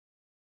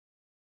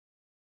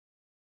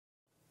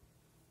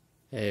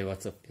Hey,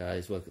 what's up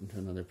guys? Welcome to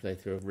another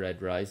playthrough of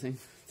Red Rising.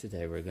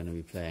 Today we're going to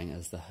be playing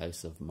as the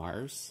House of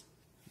Mars,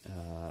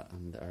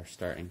 and our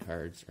starting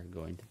cards are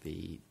going to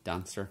be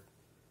Dancer,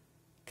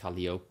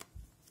 Calliope,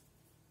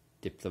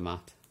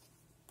 Diplomat,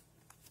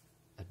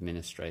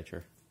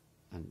 Administrator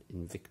and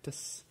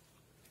Invictus.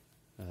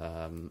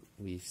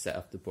 We've set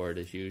up the board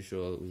as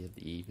usual. We have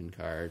the even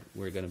card.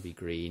 We're going to be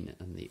green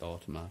and the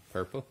Automa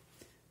purple,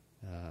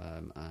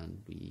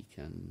 and we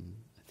can...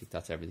 I think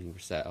that's everything we're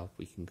set up.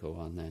 We can go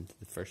on then to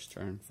the first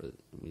turn, and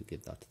we'll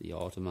give that to the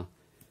Automa.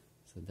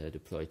 So they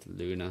deploy to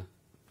Luna,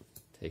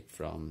 take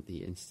from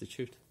the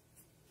Institute,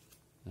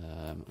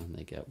 and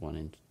they get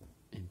one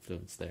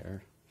influence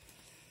there.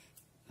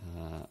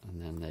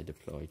 And then they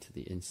deploy to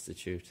the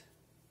Institute,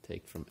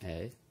 take from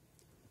A,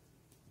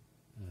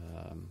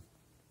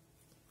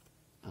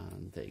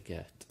 and they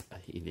get a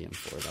helium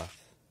for that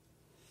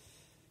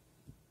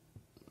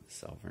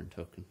sovereign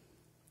token.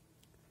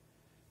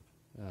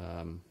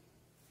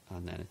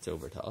 And then it's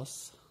over to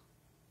us,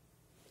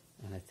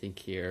 and I think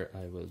here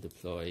I will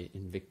deploy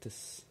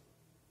Invictus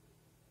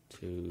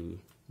to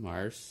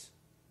Mars,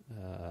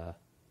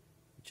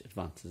 which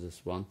advances us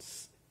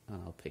once,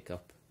 and I'll pick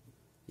up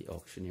the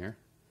Auctioneer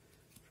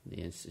from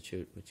the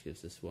Institute, which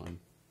gives us one,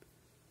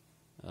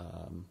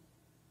 and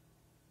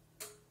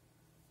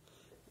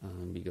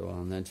we go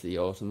on then to the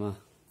Automa.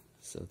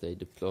 So they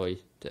deploy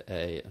to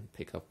A and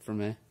pick up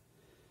from A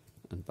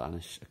and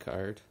banish a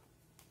card.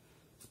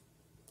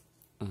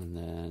 And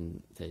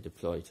then they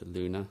deploy to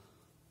Luna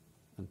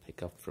and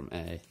pick up from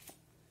A,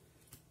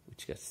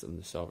 which gets them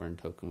the sovereign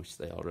token, which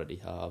they already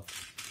have,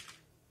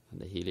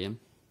 and the helium.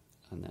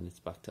 And then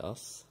it's back to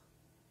us.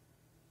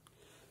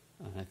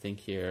 And I think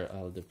here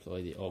I'll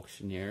deploy the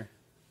Auctioneer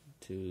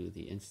to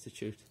the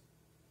Institute.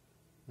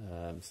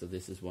 So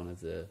this is one of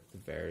the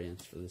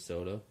variants for the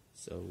solo.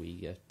 So we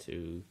get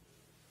to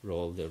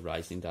roll the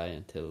rising die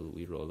until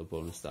we roll a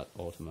bonus that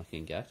Automa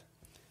can get.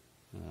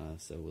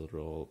 So we'll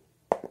roll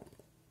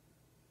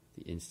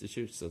the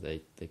Institute, so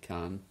they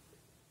can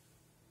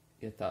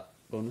get that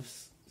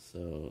bonus.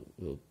 So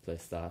we'll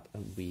place that,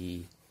 and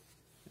we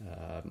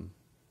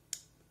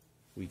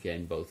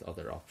gain both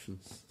other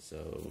options.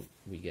 So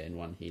we gain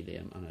one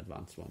helium and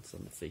advance once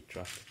on the fleet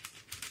track,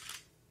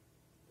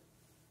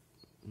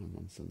 and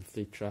once on the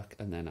fleet track,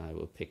 and then I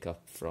will pick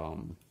up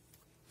from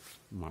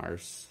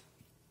Mars,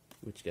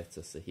 which gets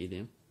us a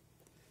helium.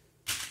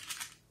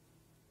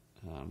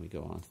 We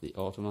go on to the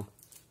Automa,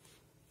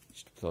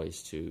 which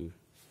deploys to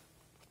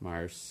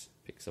Mars,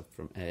 picks up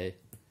from A,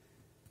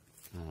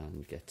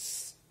 and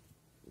gets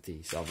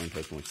the sovereign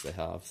token which they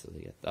have, so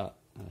they get that,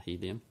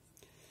 helium.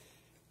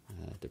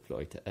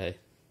 Deploy to A,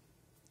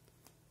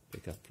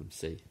 pick up from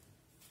C,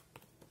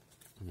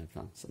 and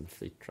advance on the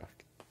fleet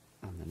track,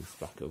 and then it's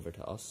back over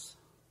to us.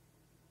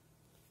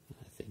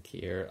 I think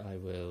here I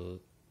will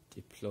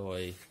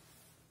deploy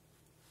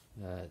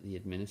the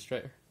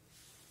Administrator,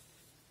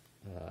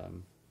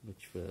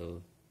 which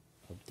will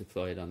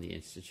deploy it on the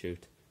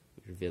Institute.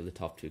 We reveal the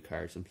top two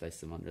cards and place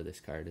them under this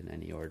card in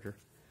any order.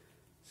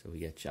 So we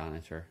get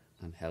Janitor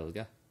and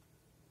Helga.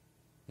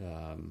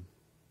 I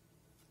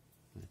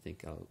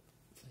think I'll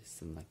place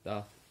them like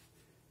that.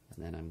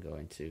 And then I'm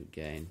going to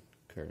gain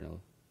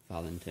Colonel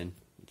Valentin,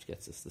 which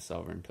gets us the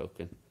sovereign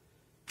token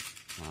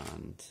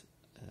and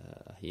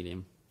a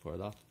helium for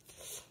that.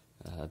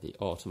 The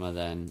Automa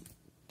then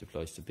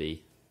deploys to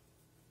B,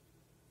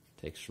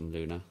 takes from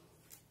Luna,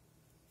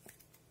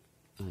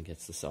 and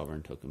gets the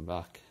sovereign token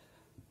back.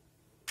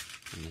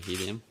 And the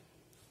helium,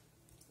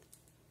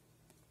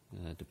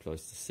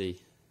 deploys to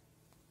C,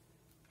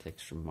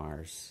 takes from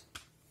Mars,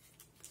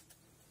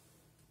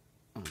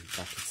 and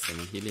back gets them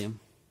a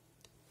helium,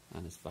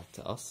 and it's back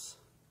to us.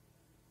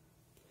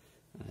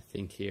 And I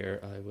think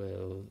here I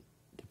will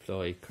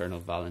deploy Colonel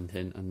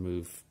Valentin and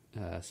move,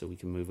 so we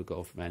can move a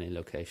goal from any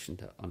location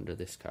to under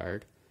this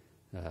card.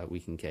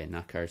 We can gain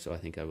that card, so I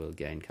think I will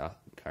gain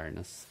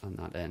Carnus, and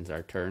that ends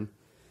our turn.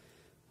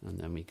 And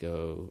then we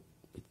go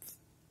with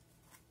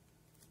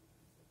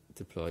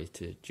deploy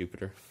to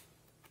Jupiter,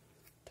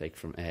 take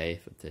from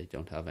A, but they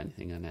don't have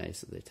anything on A,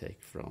 so they take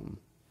from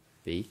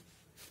B,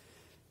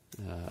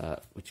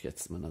 which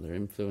gets them another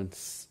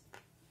influence,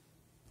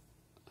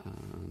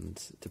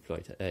 and deploy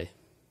to A.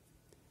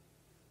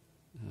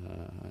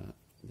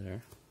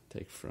 There,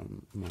 take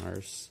from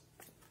Mars,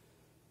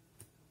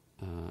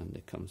 and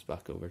it comes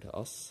back over to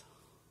us.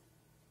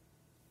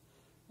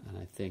 And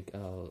I think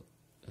I'll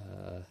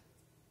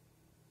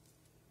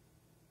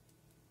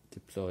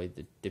deploy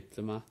the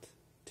Diplomat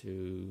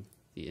to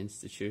the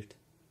Institute,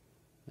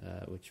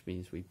 which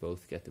means we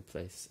both get to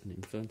place an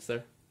influence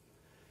there.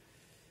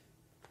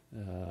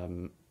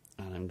 And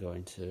I'm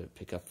going to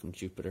pick up from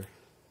Jupiter,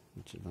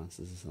 which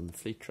advances us on the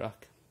fleet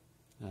track.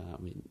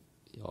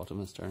 The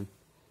Automa's turn,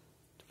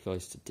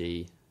 deploys to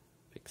D,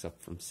 picks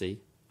up from C,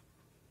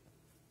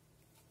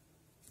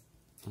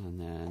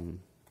 and then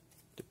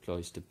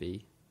deploys to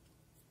B,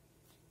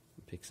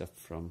 and picks up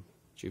from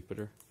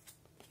Jupiter,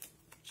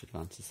 which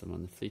advances them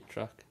on the fleet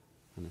track,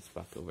 and it's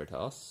back over to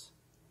us.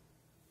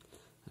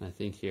 And I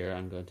think here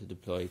I'm going to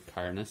deploy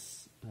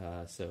Carnus,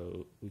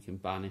 so we can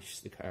banish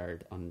the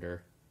card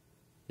under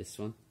this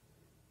one.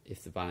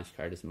 If the banished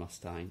card is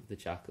Mustang, the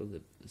Jackal,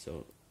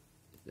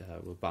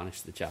 we'll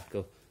banish the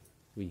Jackal.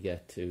 We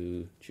get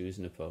to choose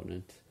an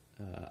opponent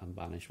and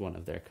banish one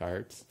of their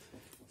cards.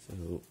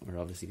 So we're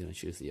obviously going to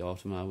choose the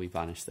Automa. We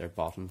banish their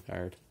bottom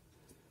card.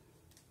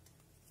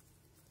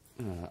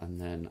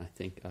 And then I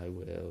think I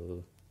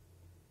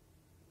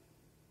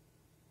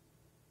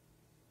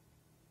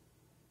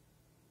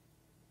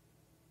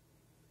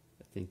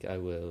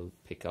will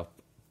pick up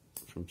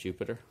from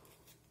Jupiter,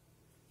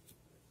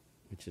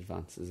 which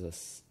advances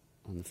us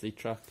on the fleet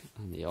track,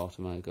 and the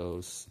Automa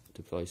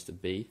deploys to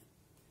B,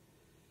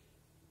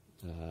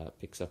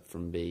 picks up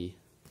from B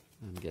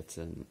and gets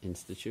an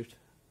Institute,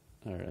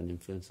 or an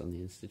influence on the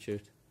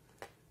Institute,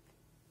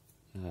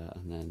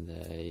 and then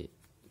they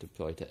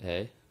deploy to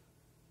A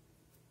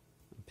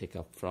and pick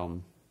up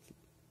from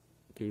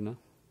Luna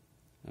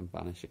and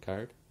banish a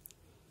card,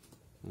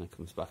 and it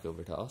comes back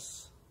over to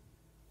us.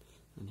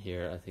 And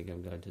here I think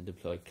I'm going to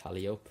deploy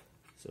Calliope,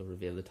 so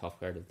reveal the top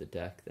card of the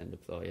deck, then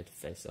deploy it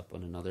face up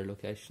on another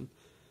location.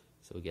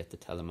 So we get the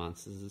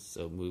Telemances,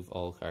 so move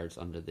all cards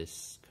under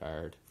this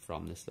card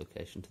from this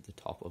location to the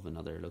top of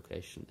another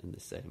location in the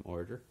same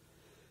order.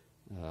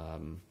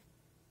 And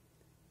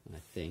I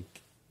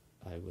think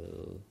I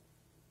will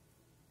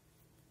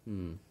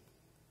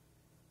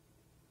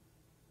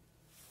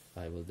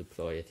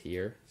deploy it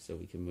here, so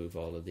we can move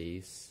all of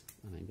these,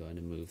 and I'm going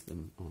to move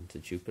them onto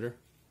Jupiter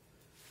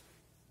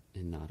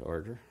in that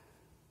order.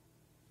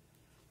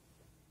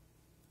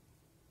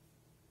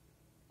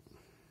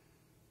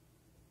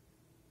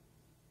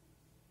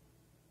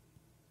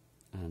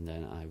 And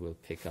then I will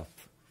pick up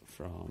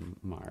from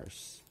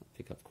Mars. I'll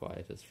pick up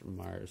Quietus from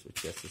Mars,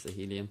 which gets us a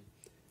Helium.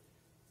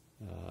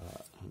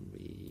 And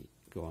we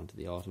go on to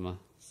the Automa.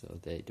 So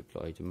they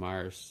deploy to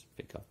Mars,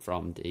 pick up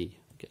from D,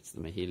 gets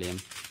them a Helium.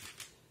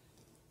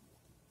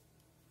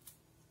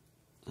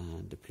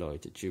 And deploy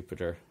to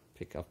Jupiter,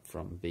 pick up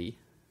from B,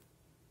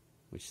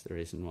 which there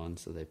isn't one,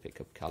 so they pick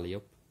up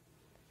Calliope.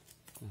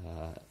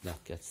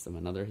 That gets them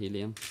another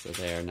Helium. So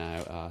they are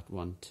now at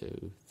 1,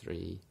 2,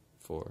 3,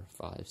 4,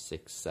 5,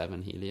 6,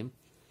 7 Helium.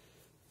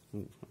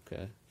 Ooh,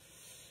 okay.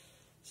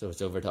 So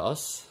it's over to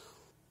us.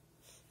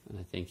 And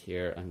I think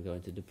here I'm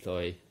going to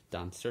deploy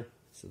Dancer.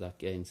 So that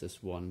gains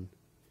us one.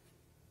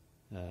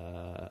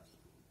 I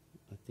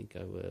think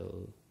I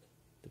will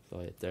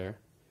deploy it there.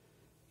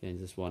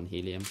 Gains us one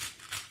Helium.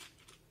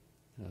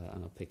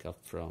 And I'll pick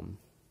up from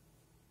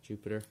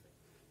Jupiter,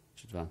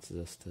 which advances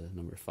us to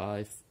number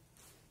 5.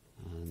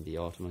 And the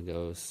Automa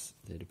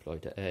they deploy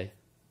to A,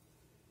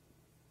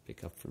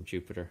 pick up from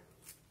Jupiter,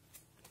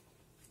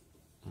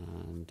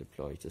 and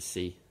deploy to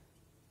C,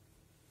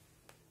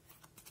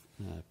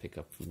 pick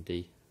up from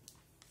D,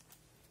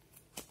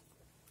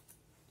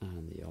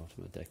 and the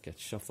Automa deck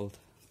gets shuffled.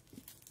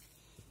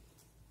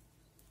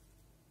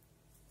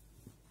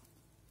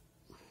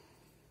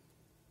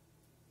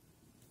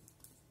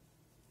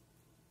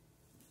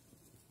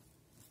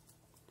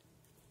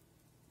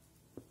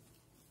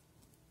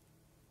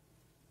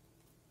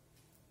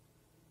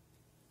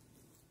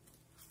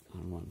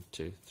 And 1,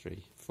 2,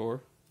 3,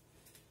 4,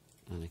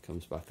 and it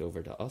comes back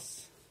over to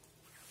us.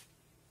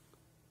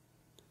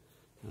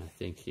 And I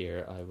think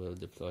here I will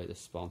deploy the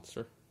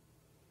Sponsor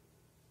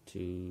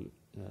to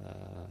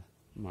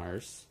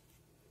Mars.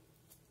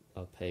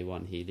 I'll pay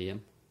 1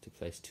 Helium to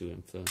place 2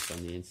 influence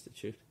on the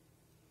Institute,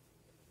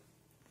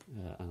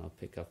 and I'll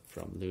pick up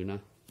from Luna,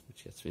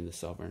 which gets me the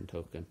Sovereign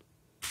token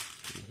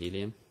and the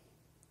Helium.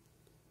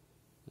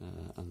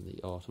 And the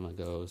Automa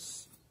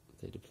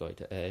they deploy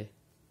to A,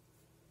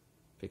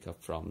 pick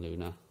up from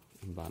Luna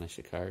and banish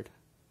a card,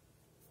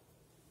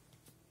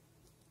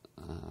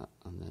 and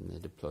then they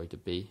deploy to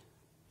B,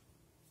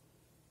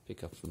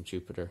 pick up from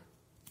Jupiter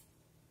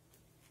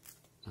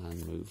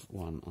and move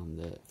 1 on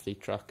the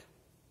fleet track,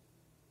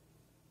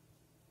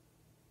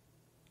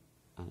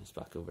 and it's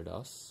back over to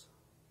us.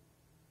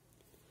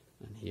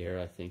 And here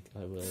I think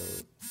I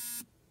will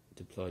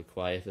deploy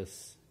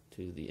Quietus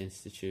to the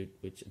Institute,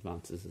 which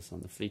advances us on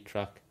the fleet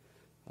track.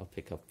 I'll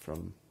pick up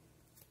from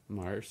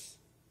Mars,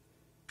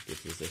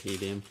 gives us a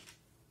Helium,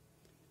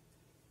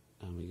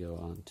 and we go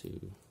on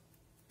to,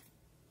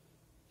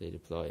 they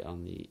deploy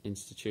on the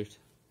Institute,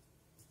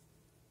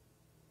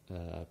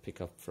 pick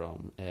up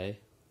from A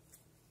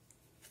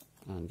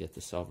and get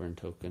the Sovereign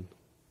token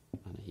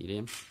and a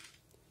Helium,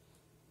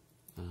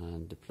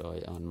 and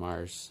deploy on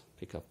Mars,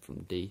 pick up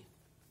from D,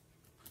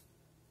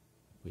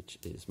 which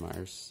is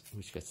Mars,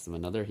 which gets them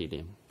another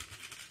Helium,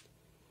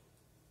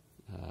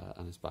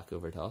 and it's back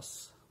over to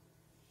us.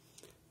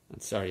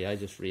 And sorry, I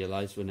just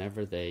realised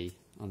whenever they,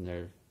 on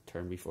their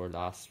turn before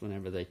last,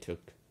 whenever they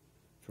took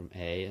from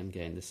A and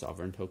gained the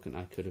Sovereign token,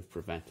 I could have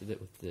prevented it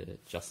with the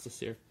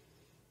Justice here,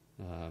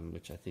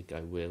 which I think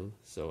I will.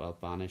 So I'll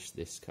banish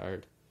this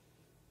card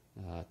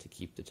to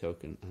keep the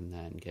token and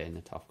then gain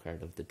the top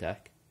card of the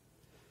deck,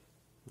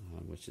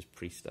 which is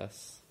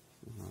Priestess.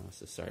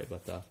 So sorry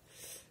about that.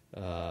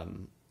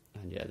 And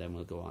yeah, then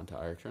we'll go on to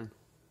our turn.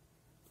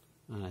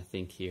 And I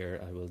think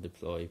here I will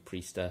deploy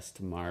Priestess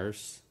to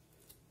Mars.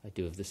 I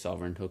do have the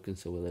Sovereign token,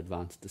 so we'll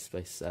advance to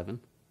space 7.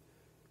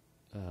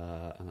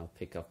 And I'll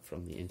pick up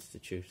from the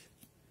Institute,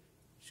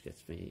 which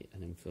gets me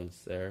an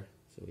influence there.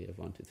 So we have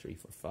 1, 2, 3,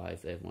 4,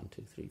 5. They have 1,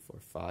 2, 3, 4,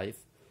 5.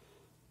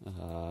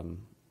 And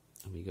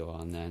we go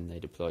on then. They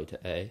deploy to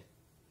A.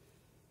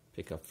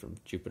 Pick up from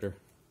Jupiter.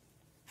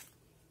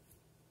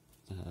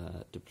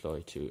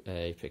 Deploy to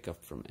A. Pick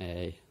up from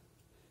A.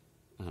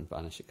 And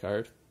banish a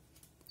card.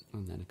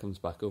 And then it comes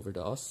back over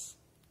to us.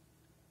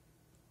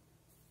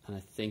 And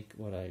I think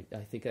I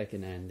think I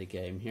can end the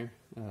game here.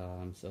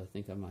 So I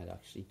think I might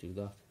actually do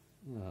that.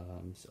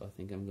 So I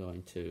think I'm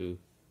going to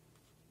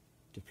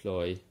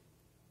deploy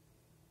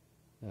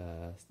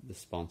the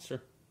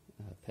sponsor,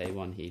 pay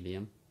 1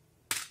 helium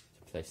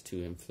to place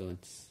 2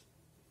 influence,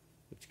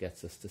 which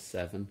gets us to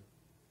 7,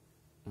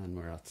 and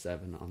we're at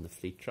 7 on the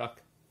fleet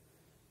track.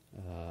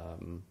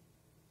 And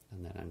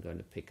then I'm going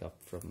to pick up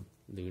from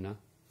Luna.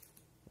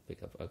 I'll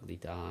pick up Ugly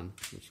Dan,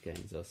 which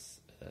gains us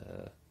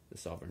the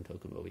Sovereign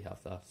token, but we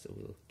have that, so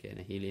we'll gain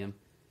a helium.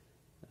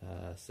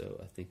 So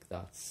I think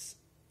that's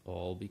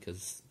all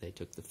because they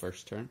took the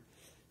first turn.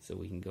 So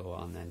we can go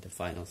on then to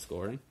final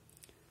scoring.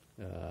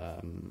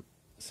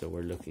 So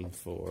we're looking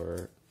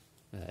for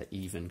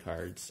even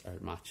cards are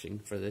matching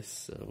for this.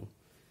 So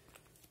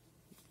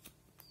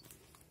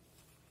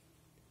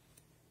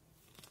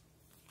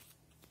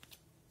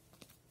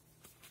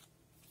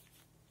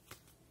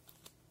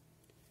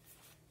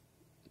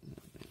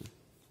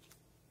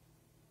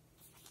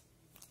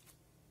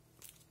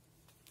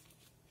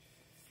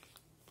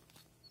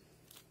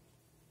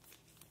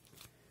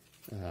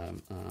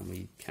and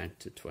we count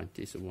to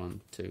 20, so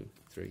 1, 2,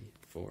 3,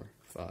 4,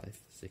 5,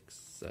 6,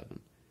 7.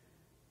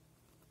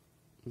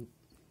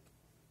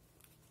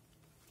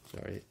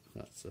 Sorry,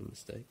 that's a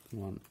mistake.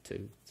 1,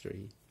 2,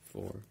 3,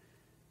 4,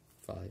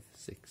 5,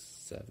 6,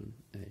 7,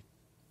 8,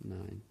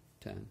 9,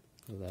 10,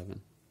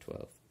 11,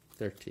 12,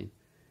 13,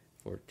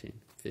 14,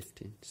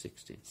 15,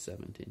 16,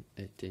 17,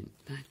 18,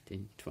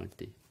 19,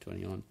 20,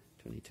 21,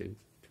 22,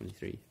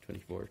 23,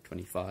 24,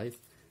 25.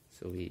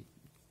 So we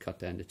cut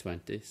down to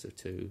 20, so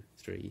 2,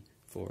 3,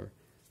 4,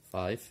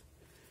 5.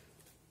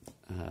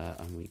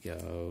 And we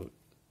go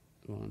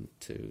 1,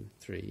 2,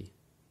 3,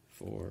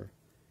 4,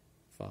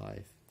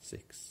 5,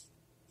 6,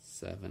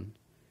 7.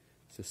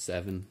 So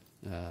 7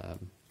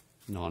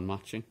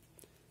 non-matching.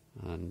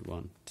 And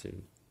 1,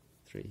 2,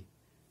 3,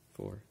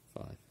 4,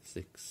 5,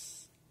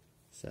 6,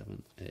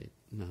 7, 8,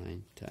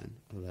 9, 10,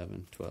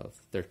 11,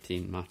 12,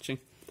 13 matching.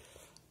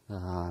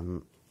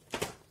 So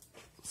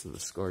the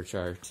score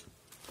chart.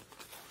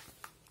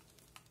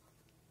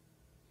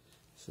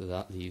 So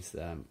that leaves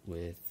them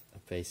with a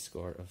base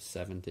score of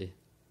 70,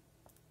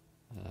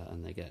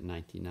 and they get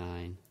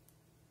 99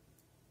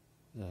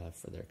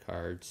 for their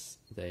cards.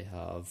 They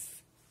have,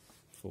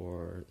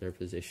 for their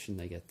position,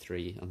 they get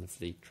 3 on the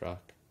fleet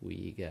track.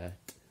 We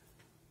get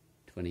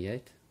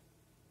 28.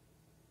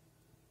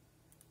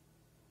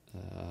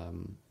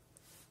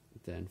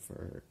 Then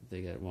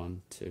they get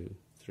 1, 2,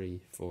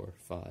 3, 4,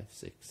 5,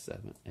 6,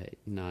 7, 8,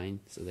 9.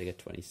 So they get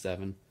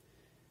 27.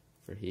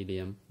 For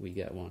helium, we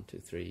get 1, 2,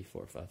 3,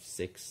 4, 5,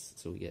 6,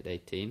 so we get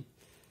 18.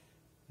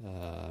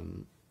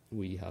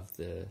 We have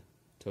the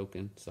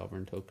token,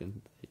 Sovereign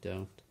token, they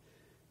don't.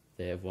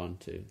 They have 1,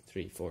 2,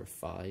 3, 4,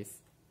 5.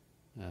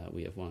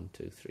 We have 1,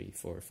 2, 3,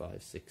 4,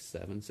 5, 6,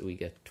 7, so we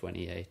get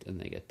 28 and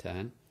they get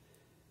 10.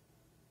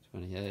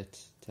 28,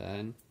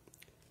 10.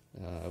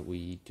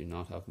 We do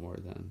not have more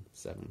than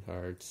 7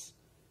 cards,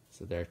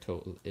 so their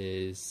total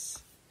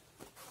is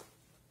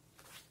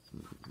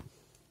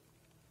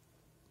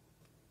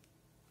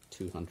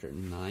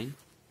 209.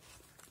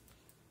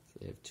 So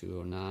they have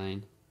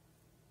 209,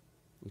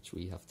 which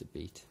we have to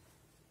beat.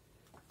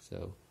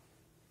 So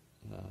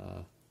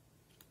let's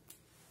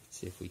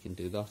see if we can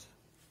do that.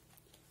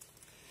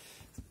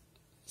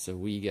 So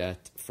we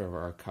get, for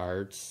our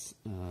cards,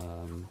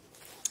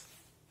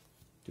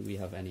 do we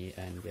have any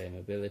endgame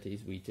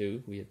abilities? We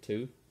do. We have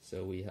 2.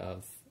 So we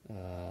have,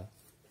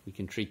 we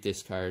can treat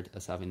this card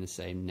as having the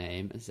same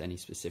name as any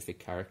specific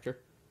character.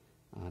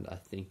 And I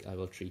think I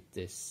will treat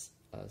this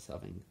as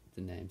having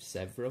the name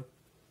Severo,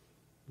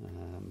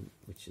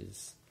 which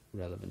is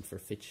relevant for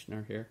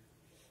Fitchner here.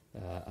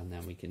 And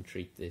then we can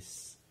treat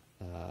this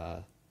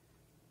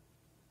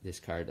this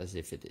card as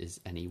if it is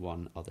any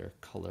one other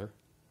colour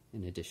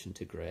in addition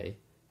to grey.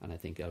 And I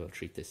think I will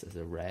treat this as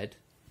a red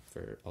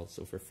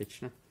also for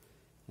Fitchner.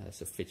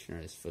 So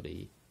Fitchner is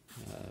fully,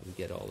 we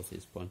get all of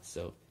his points.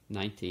 So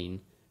 19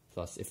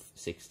 plus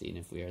 16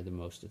 if we are the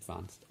most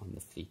advanced on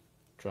the fleet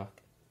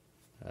track,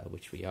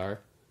 which we are.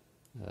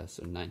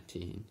 So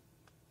 19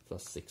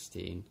 plus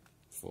 16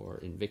 for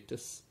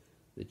Invictus.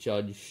 The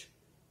Judge,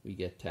 we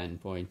get 10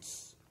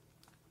 points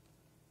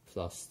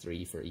plus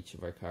 3 for each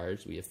of our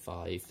cards. We have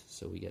 5,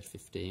 so we get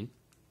 15.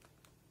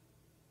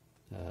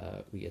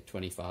 We get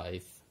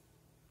 25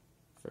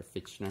 for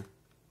Fitchner,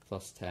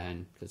 plus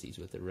 10 because he's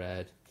with the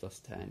red, plus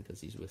 10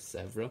 because he's with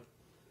Severo.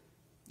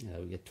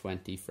 We get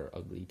 20 for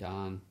Ugly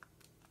Dan,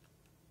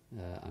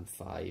 and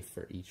 5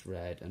 for each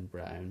red and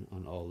brown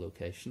on all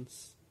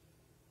locations.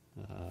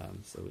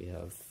 So we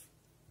have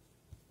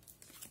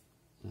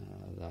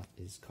that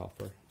is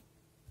copper.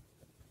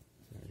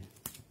 Sorry.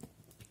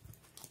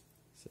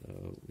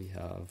 So we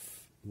have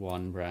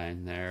 1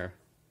 brown there,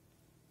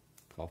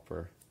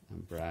 copper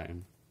and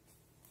brown,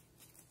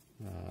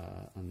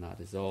 and that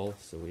is all.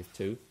 So we have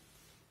 2.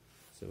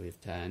 So we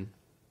have 10,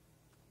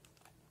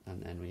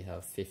 and then we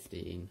have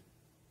 15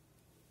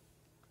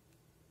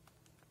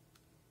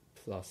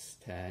 plus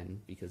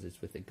 10 because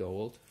it's with a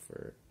gold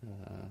for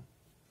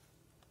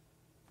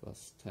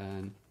plus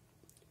 10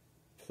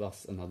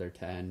 plus another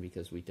 10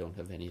 because we don't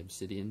have any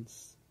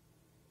obsidians,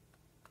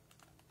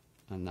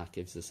 and that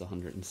gives us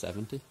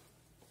 170.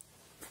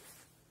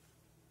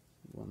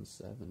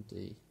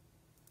 170,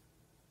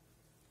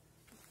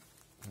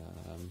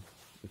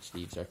 which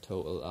leaves our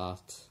total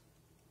at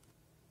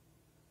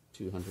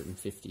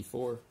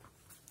 254.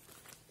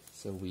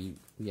 So we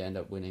end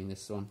up winning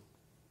this one.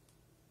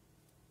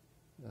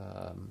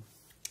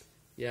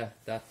 Yeah,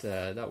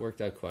 that worked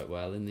out quite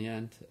well in the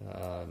end.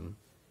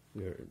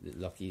 We were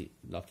lucky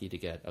to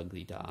get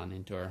Ugly Dan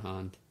into our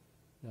hand,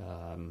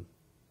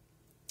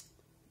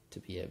 to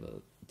be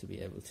able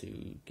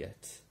to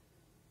get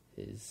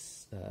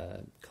his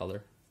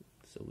color,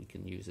 so we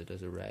can use it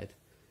as a red.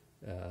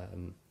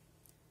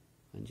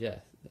 And yeah,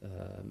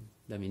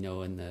 let me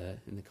know in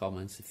the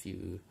comments if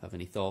you have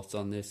any thoughts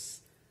on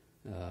this.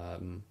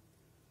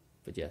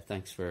 But yeah,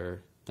 thanks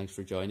for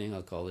joining.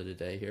 I'll call it a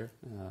day here.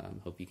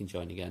 Hope you can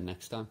join again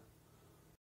next time.